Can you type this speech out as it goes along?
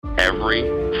every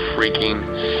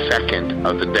freaking second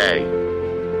of the day,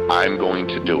 I'm going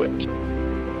to do it.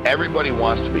 Everybody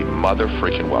wants to be mother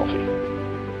freaking wealthy.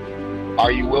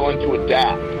 Are you willing to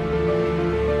adapt?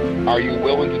 Are you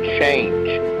willing to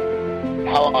change?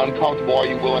 How uncomfortable are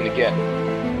you willing to get?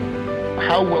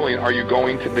 How willing are you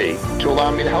going to be to allow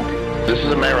me to help you? This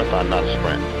is a marathon, not a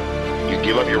sprint. You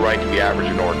give up your right to be average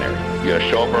and ordinary. You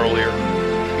gotta show up earlier.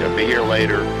 You gotta be here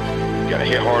later. You gotta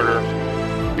hit harder.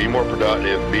 Be more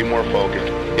productive. Be more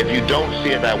focused. If you don't see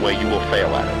it that way, you will fail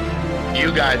at it.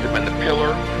 You guys have been the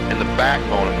pillar and the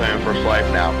backbone of Family First Life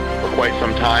now for quite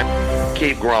some time.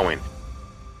 Keep growing.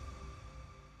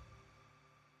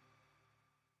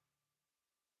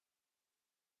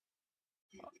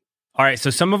 All right, so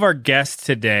some of our guests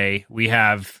today, we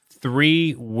have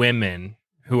 3 women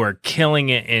who are killing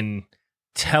it in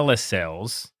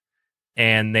telesales,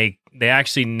 and they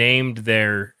actually named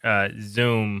their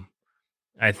Zoom.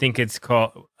 I think it's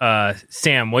called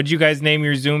Sam. What'd you guys name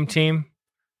your Zoom team?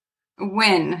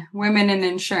 WIN, Women in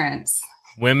Insurance.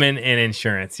 Women in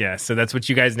Insurance, yeah. So that's what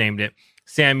you guys named it.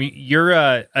 Sam, you're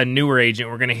a newer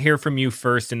agent. We're going to hear from you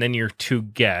first, and then your 2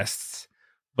 guests.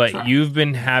 But Sure. You've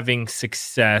been having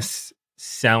success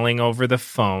selling over the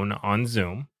phone on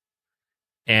Zoom.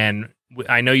 And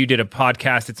I know you did a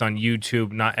podcast. It's on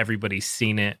YouTube. Not everybody's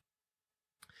seen it.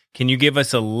 Can you give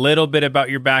us a little bit about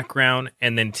your background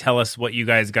and then tell us what you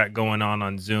guys got going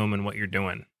on Zoom and what you're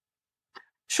doing?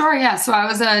 Sure, yeah. So I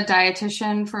was a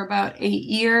dietitian for about 8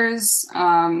 years,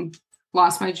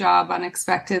 lost my job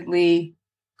unexpectedly,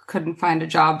 couldn't find a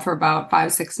job for about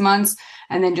 5-6 months,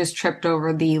 and then just tripped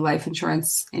over the life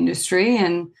insurance industry.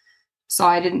 And so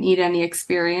I didn't need any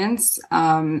experience.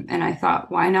 And I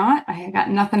thought, why not? I got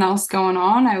nothing else going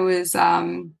on. I was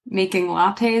making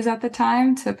lattes at the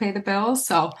time to pay the bills.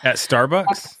 So at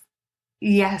Starbucks?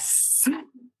 Yes.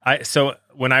 So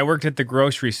when I worked at the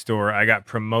grocery store, I got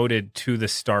promoted to the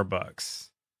Starbucks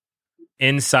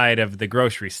inside of the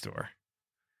grocery store.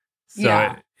 So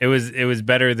yeah. it was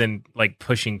better than like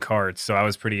pushing carts. So I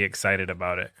was pretty excited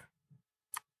about it.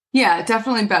 Yeah,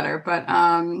 definitely better. But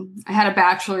I had a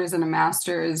bachelor's and a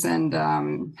master's and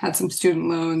had some student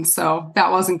loans. So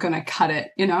that wasn't going to cut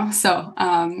it, So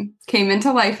came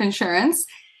into life insurance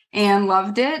and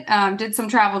loved it. Did some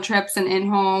travel trips and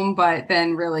in-home, but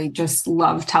then really just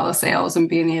loved telesales and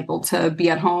being able to be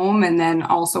at home and then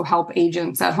also help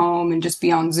agents at home and just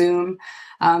be on Zoom.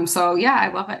 So yeah, I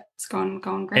love it. It's going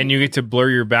great. And you get to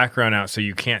blur your background out so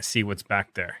you can't see what's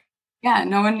back there. Yeah,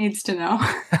 no one needs to know.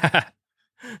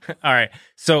 All right.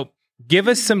 So give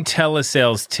us some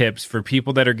telesales tips for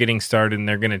people that are getting started and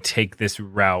they're going to take this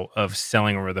route of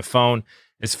selling over the phone,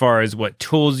 as far as what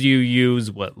tools you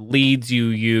use, what leads you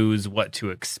use, what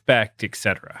to expect,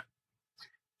 etc.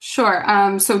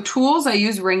 Sure. So tools, I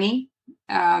use Ringy.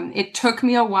 It took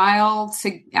me a while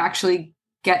to actually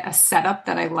get a setup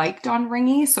that I liked on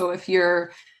Ringy. So if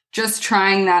you're just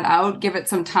trying that out, give it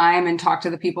some time and talk to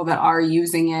the people that are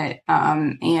using it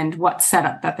and what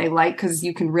setup that they like, because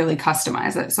you can really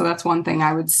customize it. So that's one thing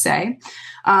I would say.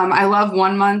 I love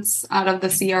 1 month out of the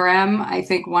CRM. I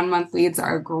think 1 month leads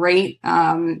are great.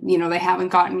 They haven't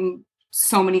gotten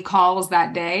so many calls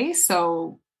that day.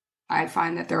 So I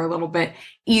find that they're a little bit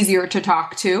easier to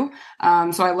talk to.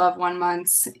 So I love 1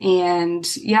 month. And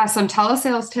yeah, some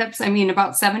telesales tips. I mean,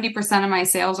 about 70% of my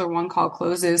sales are one call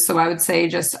closes. So I would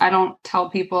say I don't tell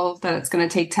people that it's going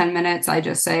to take 10 minutes. I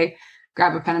just say,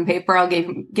 grab a pen and paper. I'll give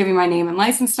you my name and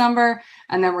license number.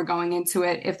 And then we're going into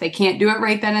it. If they can't do it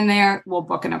right then and there, we'll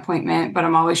book an appointment, but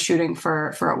I'm always shooting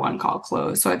for a one call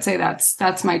close. So I'd say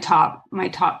that's my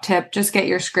top tip. Just get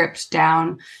your script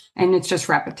down. And it's just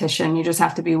repetition. You just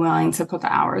have to be willing to put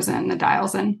the hours in, the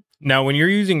dials in. Now, when you're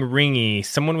using Ringy,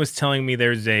 someone was telling me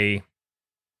there's a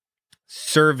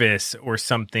service or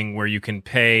something where you can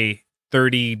pay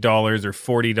 $30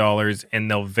 or $40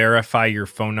 and they'll verify your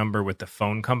phone number with the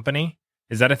phone company.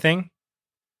 Is that a thing?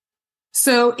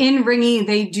 So in Ringy,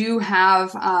 they do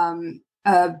have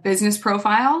a business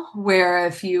profile where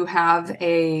if you have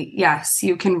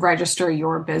you can register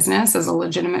your business as a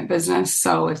legitimate business.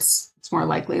 So it's more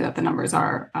likely that the numbers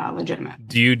are legitimate.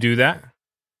 Do you do that?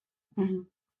 Mm-hmm.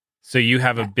 So you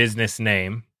have a business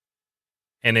name,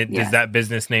 and Yes. does that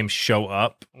business name show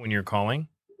up when you're calling?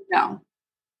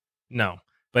 No,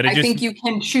 but I think you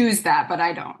can choose that, but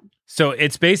I don't. So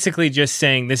it's basically just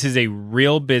saying this is a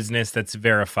real business that's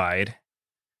verified.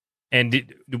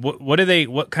 And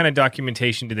what kind of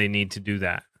documentation do they need to do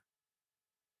that?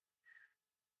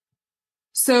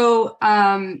 So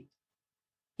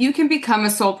you can become a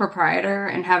sole proprietor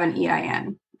and have an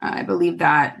EIN. I believe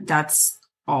that's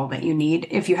all that you need.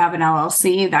 If you have an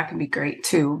LLC, that can be great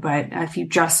too. But if you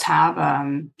just have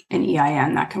an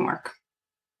EIN, that can work.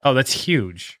 Oh, that's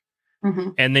huge. Mm-hmm.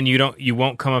 And then you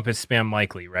won't come up as spam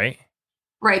likely, right?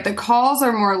 Right. The calls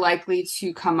are more likely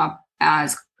to come up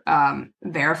as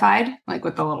verified, like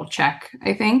with the little check,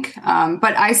 I think.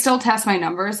 But I still test my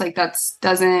numbers. Like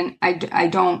I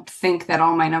don't think that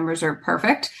all my numbers are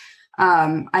perfect.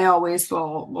 I always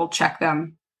will check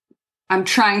them. I'm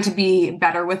trying to be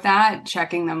better with that,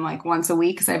 checking them like once a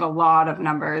week because I have a lot of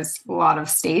numbers, a lot of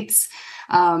states.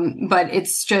 But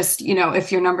it's just, if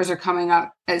your numbers are coming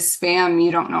up as spam, you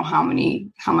don't know how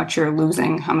much you're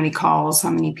losing, how many calls, how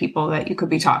many people that you could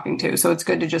be talking to. So it's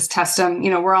good to just test them.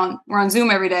 We're on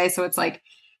Zoom every day. So it's like,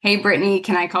 hey, Brittany,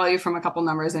 can I call you from a couple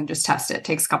numbers and just test it? It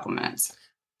takes a couple minutes.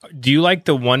 Do you like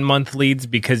the 1 month leads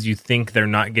because you think they're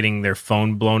not getting their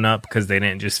phone blown up because they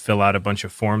didn't just fill out a bunch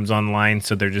of forms online?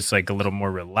 So they're just like a little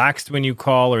more relaxed when you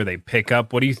call or they pick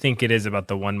up. What do you think it is about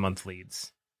the 1 month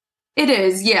leads? It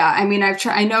is. Yeah. I mean,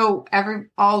 I know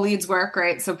all leads work,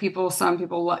 right? So some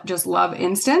people just love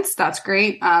instance. That's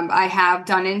great. I have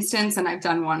done instance and I've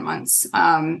done 1 month,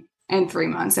 and 3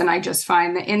 months. And I just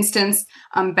find the instance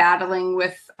I'm battling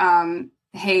with,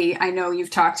 hey, I know you've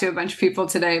talked to a bunch of people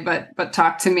today, but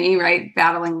talk to me, right?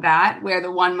 Battling that, where the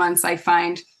 1 month I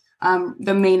find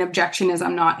the main objection is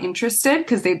I'm not interested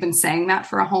because they've been saying that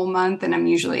for a whole month, and I'm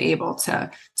usually able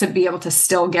to be able to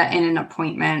still get in an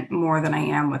appointment more than I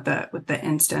am with the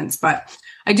instance. But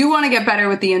I do want to get better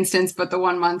with the instance, but the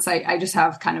 1 month I just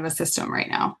have kind of a system right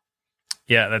now.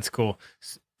 Yeah, that's cool.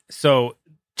 So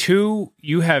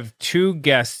you have 2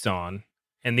 guests on,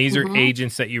 and these are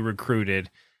agents that you recruited.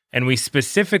 And we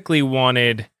specifically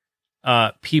wanted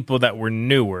people that were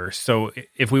newer. So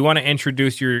if we want to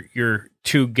introduce your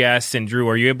 2 guests, and Drew,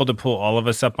 are you able to pull all of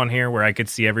us up on here where I could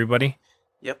see everybody?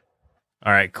 Yep.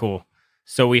 All right, cool.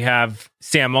 So we have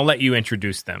Sam. I'll let you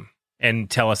introduce them and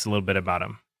tell us a little bit about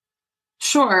them.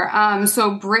 Sure.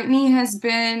 So Brittany has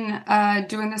been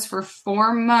doing this for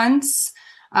 4 months.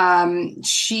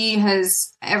 She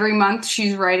has every month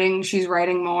she's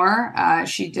writing more.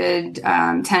 She did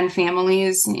 10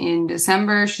 families in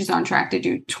December. She's on track to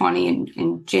do 20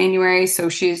 in January. So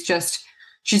she's just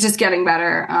getting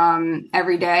better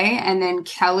every day. And then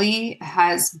Kelly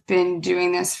has been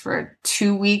doing this for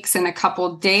 2 weeks and a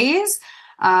couple days.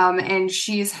 And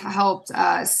she's helped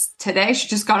us today. She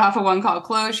just got off a 1 call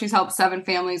close. She's helped 7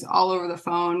 families all over the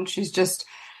phone. She's just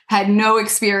had no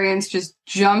experience, just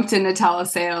jumped into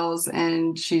telesales,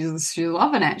 and she's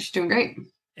loving it. She's doing great.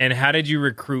 And how did you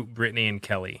recruit Brittany and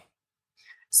Kelly?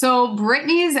 So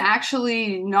Brittany is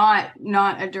actually not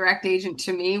a direct agent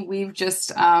to me. We've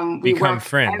just we become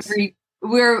friends. we've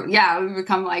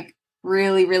become like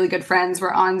really, really good friends.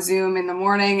 We're on Zoom in the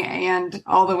morning and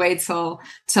all the way till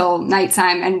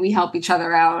nighttime, and we help each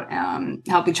other out,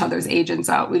 help each other's agents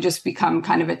out. We just become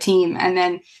kind of a team. And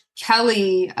then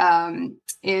Kelly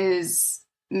is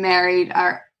married.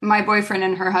 My boyfriend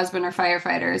and her husband are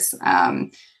firefighters.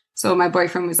 So my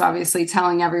boyfriend was obviously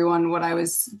telling everyone what I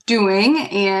was doing,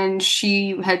 and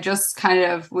she had just kind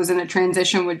of was in a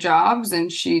transition with jobs,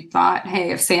 and she thought,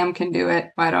 hey, if Sam can do it,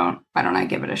 why don't I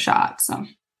give it a shot? So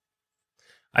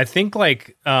I think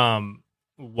like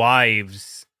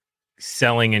wives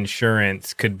selling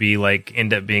insurance could be like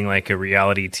end up being like a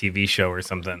reality TV show or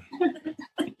something.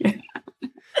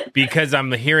 Because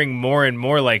I'm hearing more and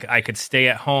more like I could stay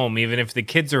at home even if the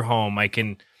kids are home. I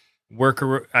can work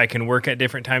at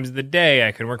different times of the day.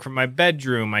 I can work from my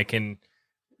bedroom. And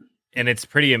it's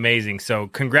pretty amazing. So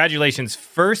congratulations.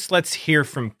 First, let's hear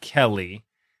from Kelly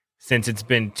since it's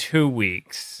been 2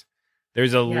 weeks.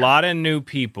 There's a lot of new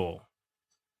people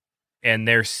and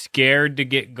they're scared to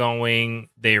get going.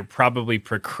 They're probably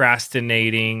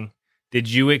procrastinating. Did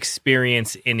you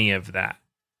experience any of that?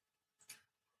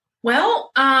 Well,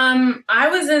 I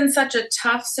was in such a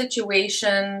tough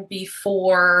situation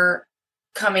before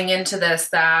coming into this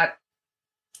that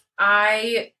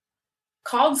I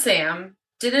called Sam,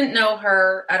 didn't know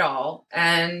her at all,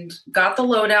 and got the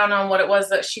lowdown on what it was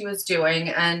that she was doing.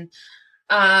 And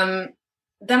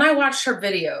then I watched her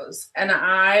videos, and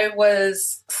I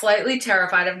was slightly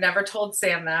terrified. I've never told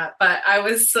Sam that, but I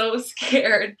was so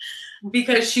scared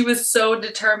because she was so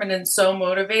determined and so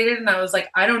motivated. And I was like,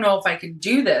 I don't know if I can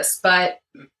do this, but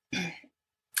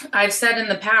I've said in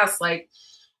the past, like,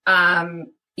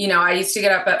 I used to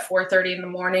get up at 4:30 in the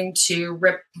morning to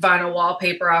rip vinyl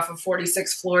wallpaper off of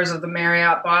 46 floors of the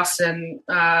Marriott Boston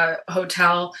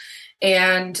hotel.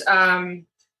 And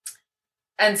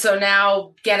so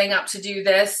now getting up to do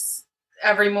this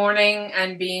every morning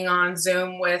and being on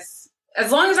Zoom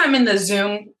as long as I'm in the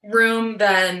Zoom room,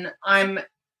 then I'm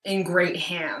in great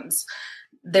hands.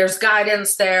 there's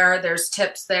guidance there, there's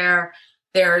tips there,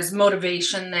 there's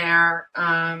motivation there.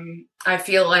 I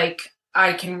feel like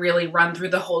I can really run through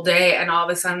the whole day, and all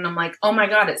of a sudden I'm like, oh my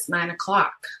God, it's 9:00.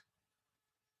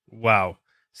 Wow.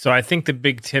 So I think the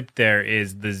big tip there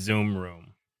is the Zoom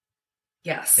room.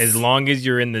 Yes. As long as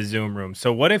you're in the Zoom room.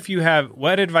 So what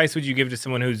advice would you give to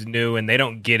someone who's new and they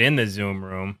don't get in the Zoom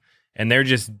room and they're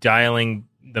just dialing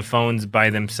the phones by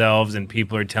themselves and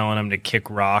people are telling them to kick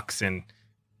rocks, and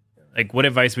like, what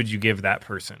advice would you give that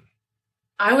person?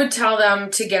 I would tell them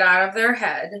to get out of their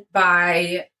head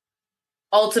by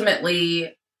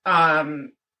ultimately,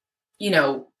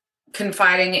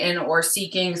 confiding in or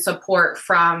seeking support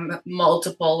from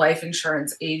multiple life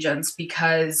insurance agents,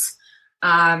 because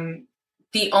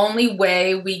the only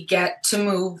way we get to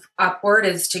move upward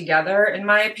is together, in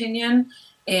my opinion.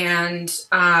 And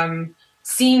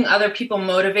seeing other people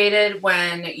motivated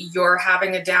when you're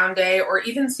having a down day, or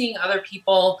even seeing other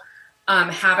people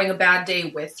having a bad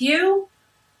day with you,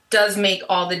 does make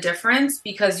all the difference,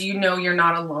 because you're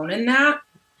not alone in that.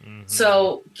 Mm-hmm.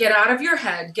 So get out of your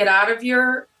head, get out of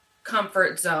your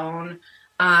comfort zone,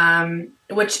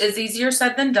 which is easier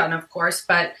said than done, of course,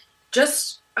 but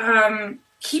just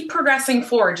keep progressing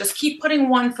forward. Just keep putting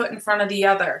one foot in front of the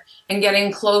other and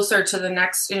getting closer to the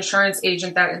next insurance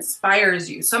agent that inspires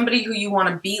you, somebody who you want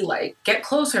to be like. Get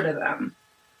closer to them.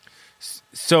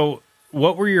 So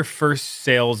what were your first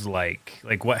sales like?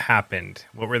 Like, what happened?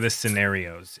 What were the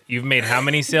scenarios? You've made how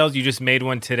many sales? You just made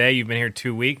one today. You've been here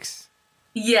 2 weeks.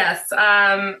 Yes.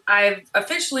 I've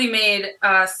officially made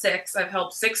 6. I've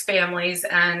helped 6 families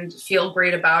and feel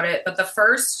great about it. But the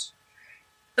first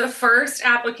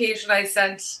application I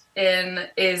sent in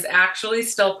is actually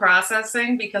still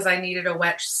processing because I needed a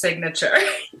wet signature.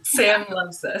 Sam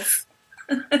loves this.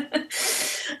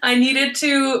 I needed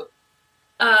to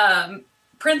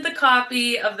print the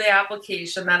copy of the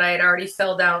application that I had already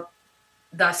filled out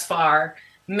thus far,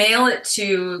 mail it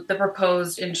to the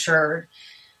proposed insured,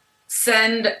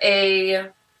 send a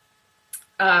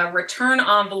return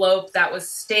envelope that was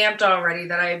stamped already,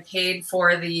 that I had paid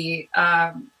for the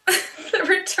the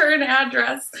return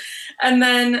address, and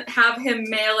then have him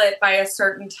mail it by a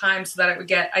certain time so that it would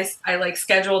get, I like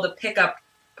scheduled a pickup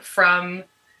from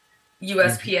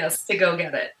USPS to go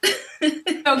get it.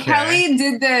 So Kelly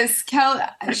did this.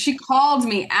 She called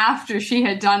me after she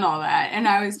had done all that, and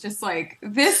I was just like,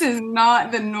 this is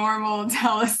not the normal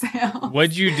telesale.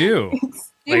 What'd you do?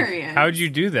 Experience. Like, how'd you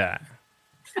do that?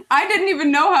 I didn't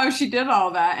even know how she did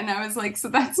all that, and I was like, so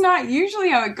that's not usually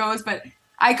how it goes, but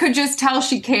I could just tell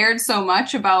she cared so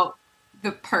much about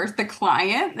the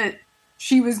client that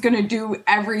she was going to do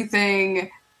everything.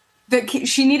 That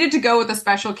she needed to go with a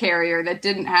special carrier that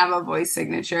didn't have a voice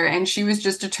signature, and she was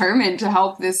just determined to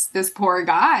help this poor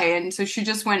guy. And so she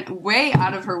just went way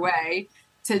out of her way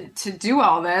to do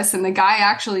all this. And the guy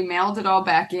actually mailed it all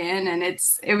back in, and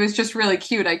it was just really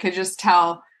cute. I could just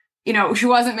tell, she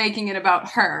wasn't making it about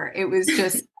her. It was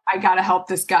just, I got to help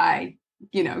this guy,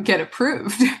 get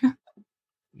approved.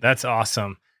 That's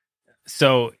awesome.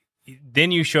 So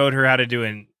then you showed her how to do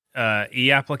an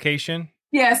e-application?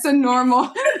 Yes, a normal.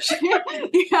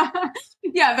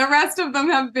 Yeah. The rest of them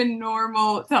have been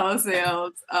normal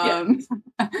telesales.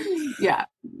 Yeah.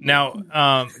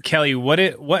 Now, Kelly,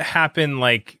 what happened?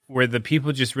 Like, were the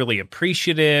people just really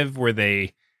appreciative? Were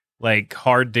they like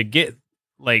hard to get,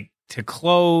 like, to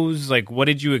close? Like, what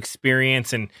did you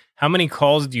experience, and how many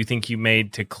calls do you think you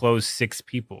made to close 6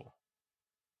 people?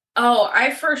 Oh,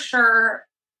 I for sure,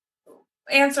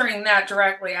 answering that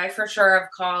directly, I for sure have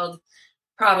called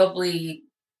probably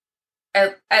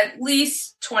at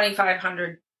least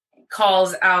 2,500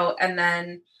 calls out, and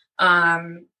then,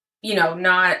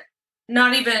 not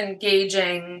even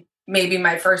gauging maybe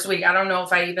my first week. I don't know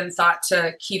if I even thought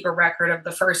to keep a record of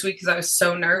the first week because I was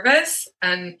so nervous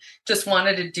and just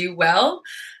wanted to do well.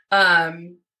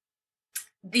 The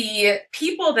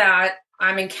people that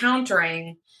I'm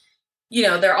encountering,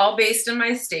 they're all based in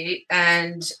my state,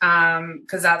 and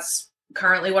because that's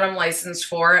currently what I'm licensed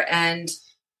for, and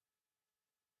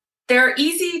they're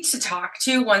easy to talk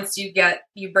to once you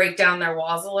break down their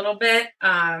walls a little bit.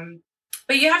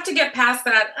 But you have to get past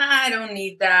that. I don't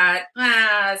need that.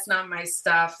 It's not my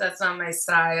stuff. That's not my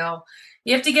style.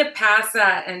 You have to get past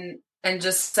that and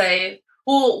just say,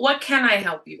 well, what can I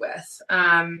help you with?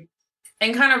 And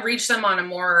kind of reach them on a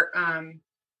more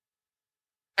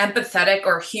empathetic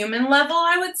or human level,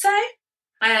 I would say.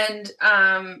 And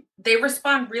they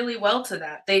respond really well to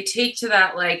that. They take to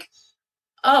that like,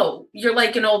 oh, you're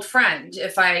like an old friend.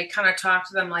 If I kind of talk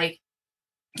to them like,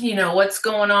 what's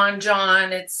going on,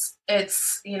 John? It's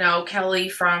Kelly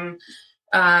from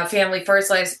Family First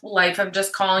Life. I'm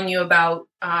just calling you about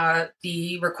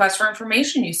the request for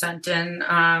information you sent in.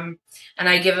 And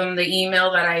I give them the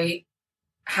email that I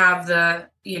have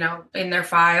in their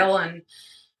file. And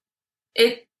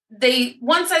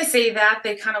once I say that,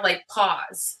 they kind of like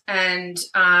pause. And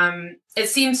it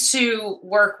seems to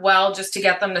work well just to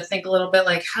get them to think a little bit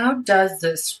like, how does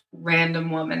this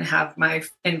random woman have my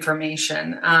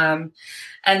information?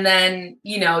 And then,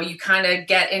 you kind of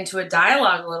get into a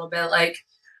dialogue a little bit like,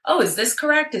 oh, is this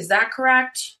correct? Is that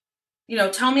correct?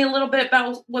 Tell me a little bit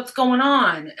about what's going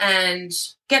on, and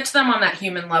get to them on that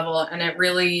human level. And it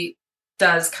really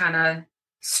does kind of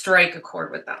strike a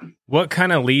chord with them. What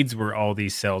kind of leads were all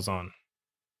these sales on?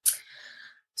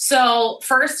 So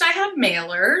first I had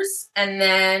mailers, and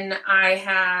then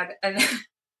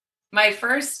my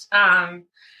first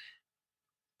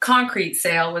concrete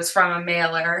sale was from a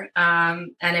mailer,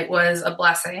 and it was a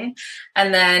blessing.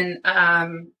 And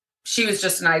then she was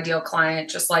just an ideal client,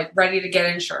 just like ready to get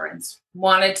insurance,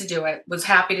 wanted to do it, was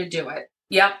happy to do it.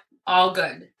 Yep, all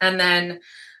good. And then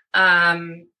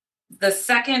the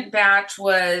second batch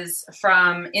was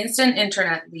from instant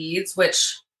internet leads,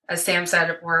 which, as Sam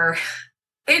said,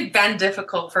 they've been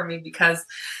difficult for me because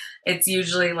it's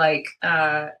usually like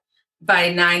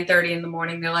by 9:30 in the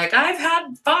morning, they're like, I've had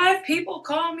 5 people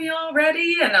call me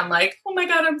already. And I'm like, oh my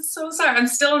God, I'm so sorry. I'm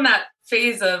still in that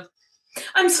phase of,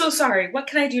 I'm so sorry. What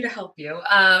can I do to help you?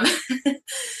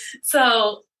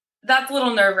 So that's a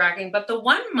little nerve wracking, but the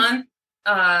 1 month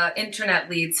internet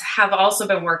leads have also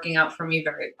been working out for me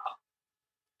very well.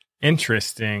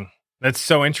 Interesting. That's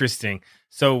so interesting.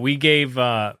 So we gave,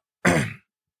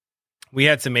 we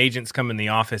had some agents come in the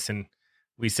office, and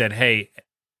we said, hey,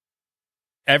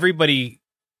 everybody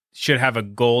should have a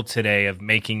goal today of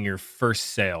making your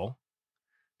first sale,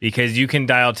 because you can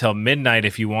dial till midnight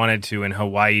if you wanted to in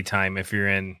Hawaii time if you're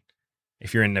in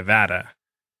Nevada.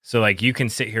 So like you can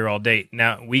sit here all day.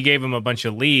 Now we gave them a bunch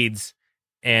of leads,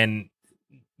 and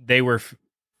they were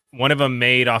one of them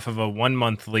made off of a 1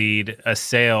 month lead a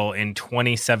sale in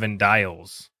 27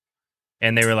 dials.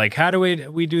 And they were like, how do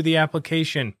we do the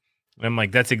application? And I'm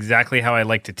like, that's exactly how I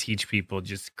like to teach people,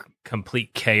 just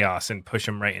complete chaos and push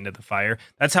them right into the fire.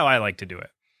 That's how I like to do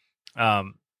it.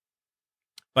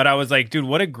 But I was like, dude,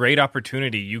 what a great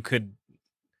opportunity. You could,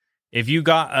 if you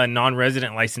got a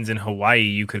non-resident license in Hawaii,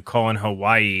 you could call in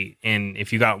Hawaii. And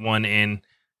if you got one in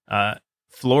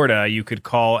Florida, you could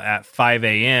call at 5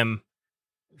 a.m.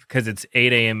 because it's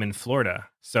 8 a.m. in Florida.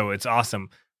 So it's awesome.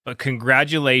 But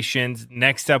congratulations.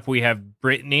 Next up, we have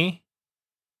Brittany.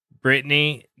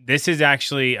 Brittany, this is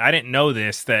actually, I didn't know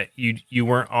this, that you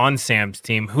weren't on Sam's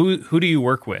team. Who do you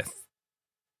work with?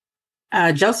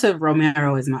 Joseph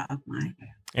Romero is my upline.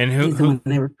 And he's the one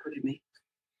that recruited me.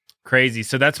 Crazy.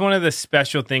 So that's one of the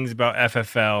special things about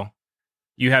FFL.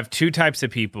 You have 2 types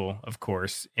of people, of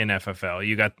course, in FFL.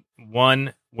 You got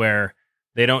one where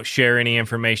they don't share any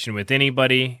information with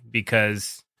anybody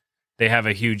because they have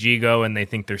a huge ego and they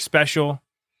think they're special.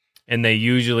 And they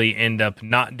usually end up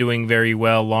not doing very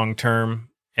well long term.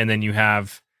 And then you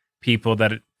have people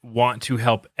that want to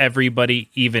help everybody,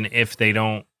 even if they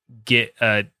don't get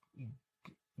a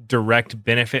direct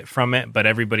benefit from it. But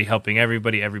everybody helping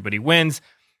everybody wins.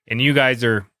 And you guys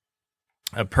are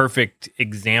a perfect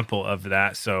example of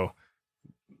that. So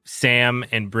Sam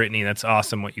and Brittany, that's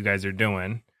awesome what you guys are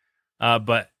doing.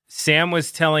 But Sam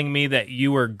was telling me that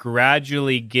you are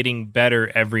gradually getting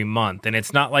better every month. And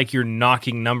it's not like you're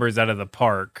knocking numbers out of the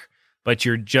park, but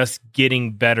you're just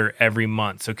getting better every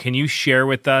month. So can you share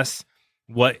with us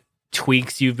what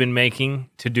tweaks you've been making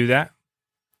to do that?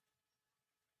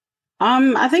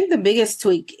 I think the biggest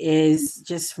tweak is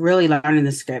just really learning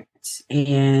the script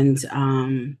and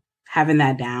having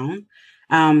that down.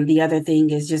 The other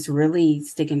thing is just really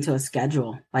sticking to a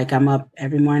schedule. Like I'm up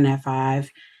every morning at 5.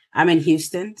 I'm in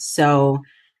Houston, so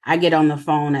I get on the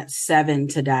phone at 7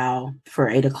 to dial for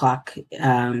 8 o'clock.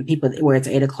 People where it's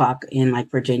 8 o'clock in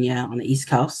like Virginia on the East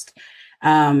Coast.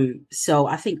 So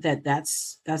I think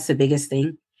that's the biggest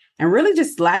thing, and really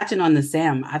just latching on to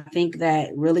Sam. I think that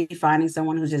really finding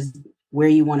someone who's just where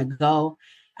you want to go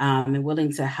and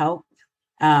willing to help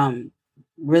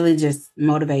really just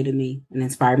motivated me and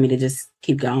inspired me to just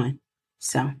keep going.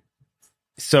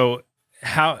 So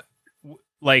how,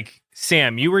 like,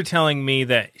 Sam, you were telling me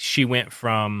that she went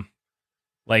from,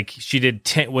 like, she did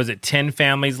 10, was it 10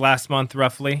 families last month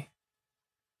roughly?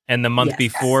 And the month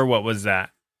before, what was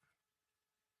that?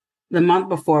 The month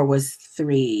before was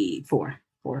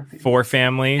 4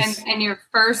 families. And your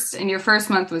first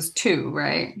month was 2,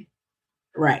 right?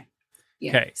 Right.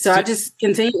 Yeah. Okay. So I just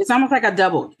continue. It's almost like I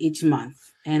doubled each month,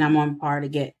 and I'm on par to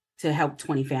get to help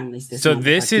 20 families this So month.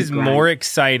 this is more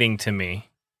exciting to me,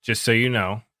 just so you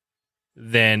know,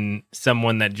 than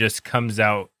someone that just comes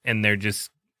out and they're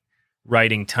just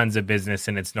writing tons of business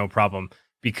and it's no problem.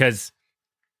 Because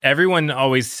everyone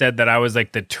always said that I was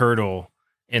like the turtle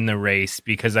in the race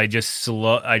because I just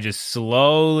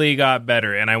slowly got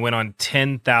better, and I went on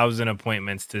 10,000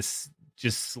 appointments to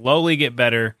just slowly get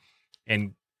better.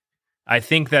 And I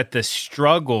think that the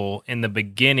struggle in the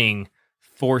beginning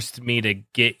forced me to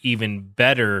get even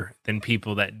better than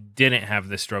people that didn't have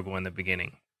the struggle in the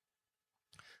beginning.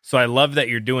 So I love that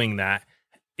you're doing that.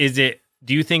 Do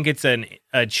you think it's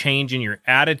a change in your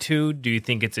attitude? Do you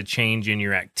think it's a change in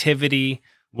your activity?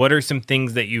 What are some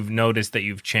things that you've noticed that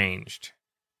you've changed?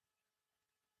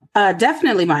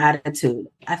 Definitely my attitude.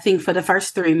 I think for the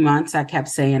first 3 months, I kept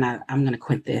saying, I'm going to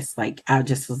quit this. Like, I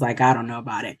just was like, I don't know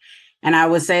about it. And I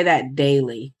would say that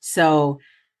daily. So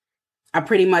I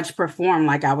pretty much performed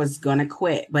like I was going to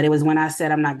quit. But it was when I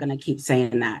said, I'm not going to keep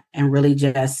saying that and really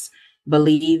just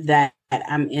believe that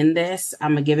I'm in this.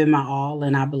 I'm going to give it my all.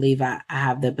 And I believe I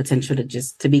have the potential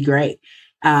to be great.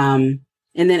 And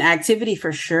then activity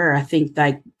for sure. I think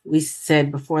like we said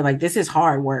before, like this is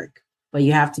hard work, but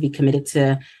you have to be committed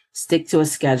to stick to a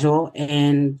schedule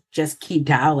and just keep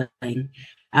dialing.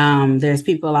 There's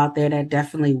people out there that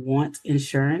definitely want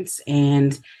insurance.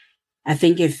 And I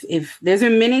think if there's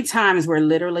been many times where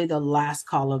literally the last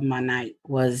call of my night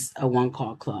was a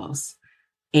 1-call close.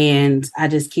 And I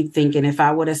just keep thinking if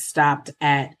I would have stopped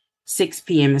at 6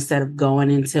 p.m. instead of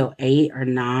going until 8 or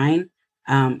 9,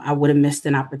 I would have missed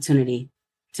an opportunity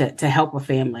to help a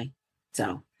family.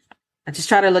 So I just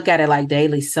try to look at it like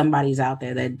daily. Somebody's out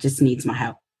there that just needs my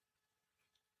help.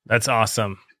 That's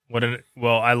awesome.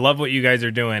 Well, I love what you guys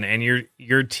are doing, and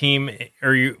your team.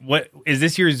 What is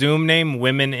this? Your Zoom name?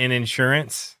 Women in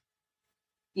Insurance.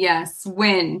 Yes,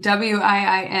 WIN.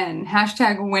 WIIN.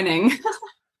 #winning.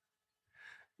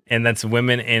 And that's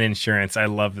Women in Insurance. I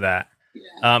love that.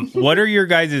 Yeah. What are your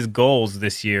guys' goals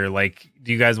this year? Like,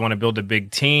 do you guys want to build a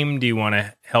big team? Do you want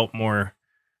to help more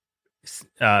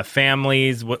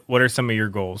families? What are some of your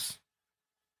goals?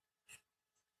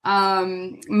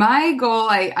 My goal,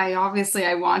 I obviously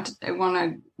I want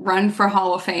to run for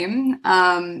Hall of Fame.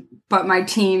 But my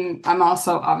team, I'm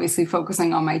also obviously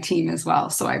focusing on my team as well.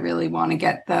 So I really want to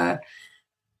get the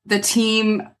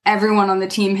team, everyone on the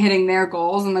team hitting their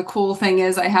goals. And the cool thing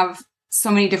is I have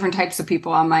so many different types of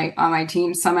people on my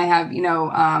team. Some I have,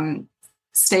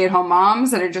 stay-at-home moms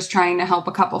that are just trying to help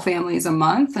a couple families a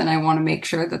month. And I want to make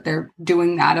sure that they're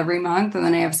doing that every month. And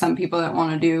then I have some people that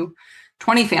want to do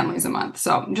 20 families a month.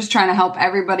 So I'm just trying to help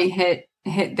everybody hit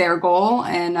their goal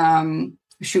and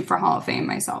shoot for Hall of Fame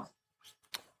myself.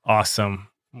 Awesome.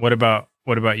 What about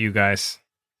you guys?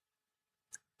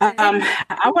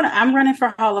 I'm running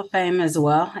for Hall of Fame as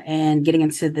well and getting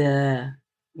into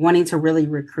wanting to really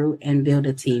recruit and build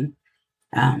a team.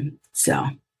 So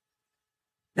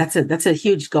that's a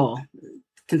huge goal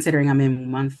considering I'm in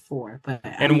month 4. But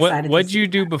what'd you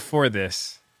do before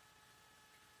this?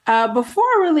 Before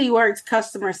I really worked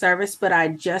customer service, but I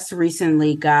just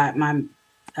recently got my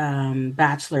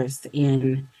bachelor's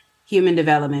in human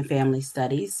development family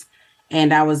studies,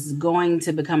 and I was going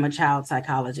to become a child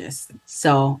psychologist.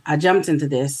 So I jumped into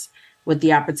this with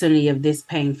the opportunity of this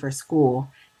paying for school,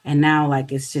 and now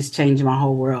like it's just changed my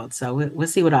whole world. So we'll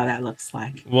see what all that looks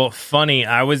like. Well, funny,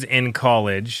 I was in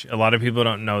college. A lot of people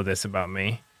don't know this about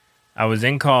me. I was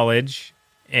in college,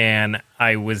 and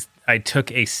I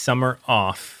took a summer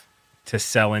off to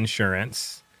sell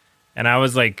insurance. And I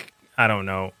was like, I don't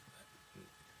know,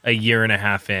 a year and a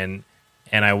half in,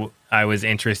 and I was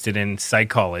interested in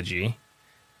psychology.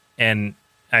 And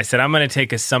I said, I'm going to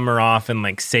take a summer off and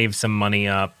like save some money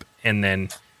up and then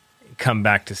come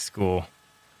back to school.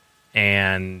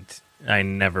 And I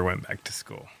never went back to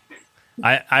school.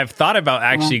 I've thought about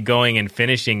actually going and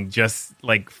finishing just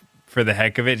like for the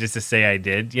heck of it, just to say I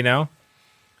did,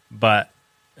 but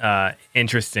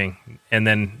interesting. And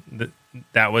then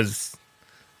that was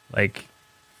like,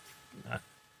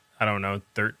 I don't know,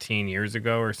 13 years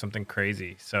ago or something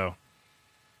crazy. So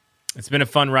it's been a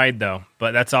fun ride though,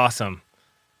 but that's awesome.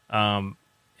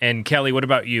 And Kelly, what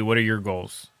about you? What are your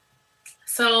goals?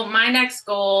 So my next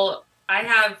goal, I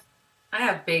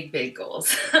have big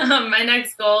goals. My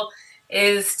next goal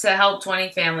is to help 20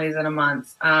 families in a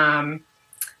month. I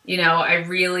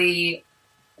really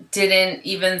didn't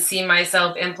even see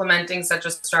myself implementing such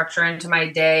a structure into my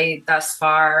day thus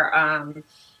far.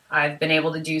 I've been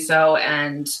able to do so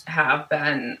and have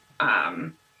been,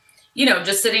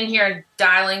 just sitting here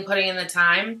dialing, putting in the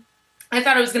time. I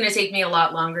thought it was going to take me a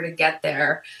lot longer to get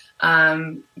there.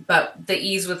 But the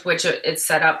ease with which it's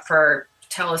set up for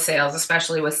telesales,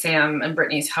 especially with Sam and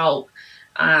Brittany's help,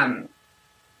 I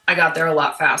got there a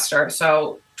lot faster.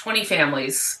 So 20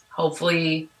 families,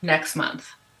 hopefully next month.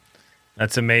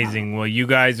 That's amazing. Well, you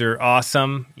guys are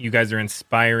awesome. You guys are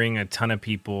inspiring a ton of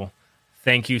people.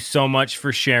 Thank you so much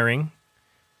for sharing.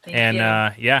 Thank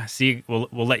you.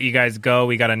 We'll let you guys go.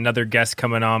 We got another guest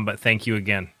coming on, but thank you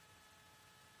again.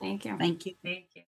 Thank you. Thank you. Thank you.